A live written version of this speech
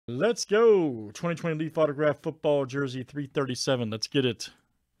Let's go. 2020 Leaf Autograph Football Jersey 337. Let's get it.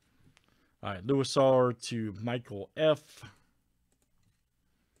 All right, Lewis R to Michael F.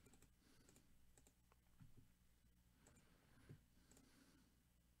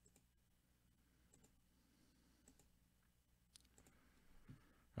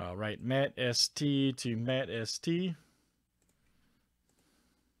 All right, Matt ST to Matt ST.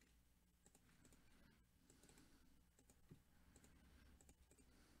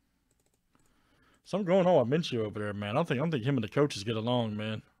 Something going on with Minshew over there, man. I don't think him and the coaches get along,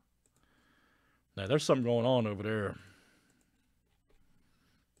 man. Now, there's something going on over there.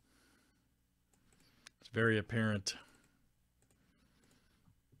 It's very apparent.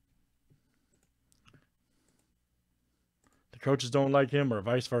 The coaches don't like him, or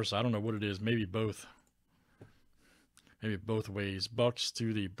vice versa. I don't know what it is. Maybe both. Maybe both ways. Bucks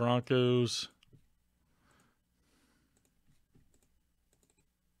to the Broncos.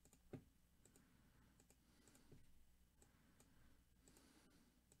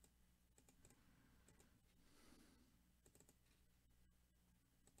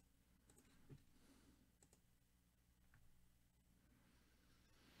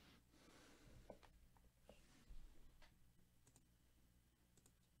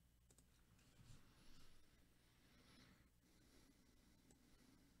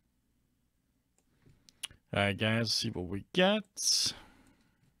 All right, guys, let's see what we got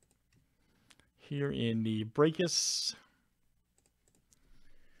here in the Breakus.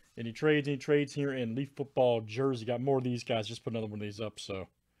 Any trades here in Leaf Football Jersey. Got more of these guys. Just put another one of these up, so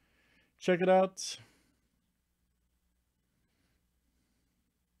check it out.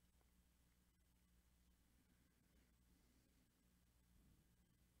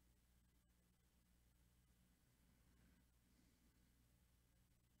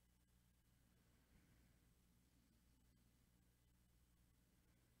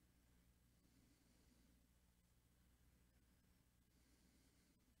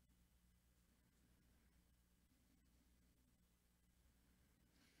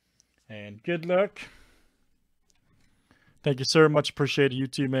 And good luck. Thank you, sir. Much appreciated. You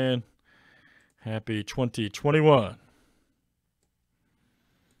too, man. Happy 2021.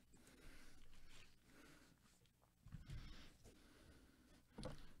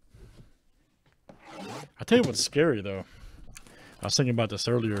 I tell you what's scary, though. I was thinking about this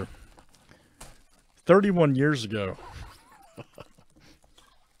earlier. 31 years ago.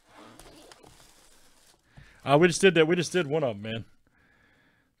 We just did that. We just did one of them, man.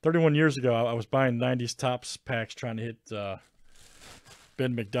 31 years ago, I was buying 90s Topps packs trying to hit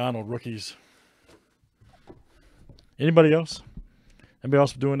Ben McDonald rookies. Anybody else? Anybody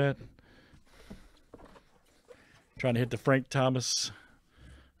else doing that? Trying to hit the Frank Thomas,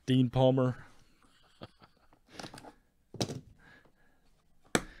 Dean Palmer.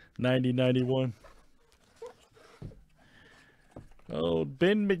 90-91. Oh,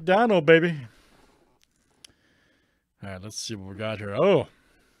 Ben McDonald, baby. All right, let's see what we got here. Oh,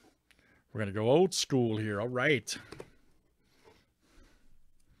 we're going to go old school here. All right.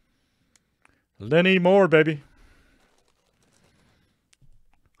 Lenny Moore, baby.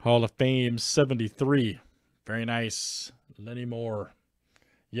 Hall of Fame 73. Very nice. Lenny Moore.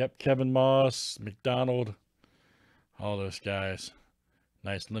 Yep, Kevin Moss, McDonald. All those guys.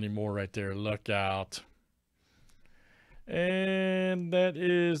 Nice Lenny Moore right there. Look out. And that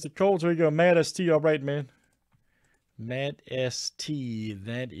is the Colts. There you go. Matt ST. All right, man. Matt ST.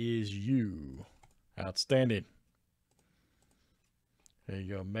 That is you. Outstanding. There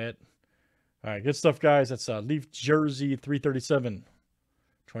you go, Matt. All right, good stuff, guys. That's Leaf Jersey 337.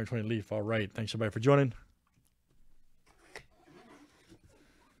 2020 Leaf. All right. Thanks, everybody, for joining.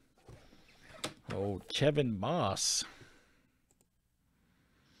 Oh, Kevin Moss.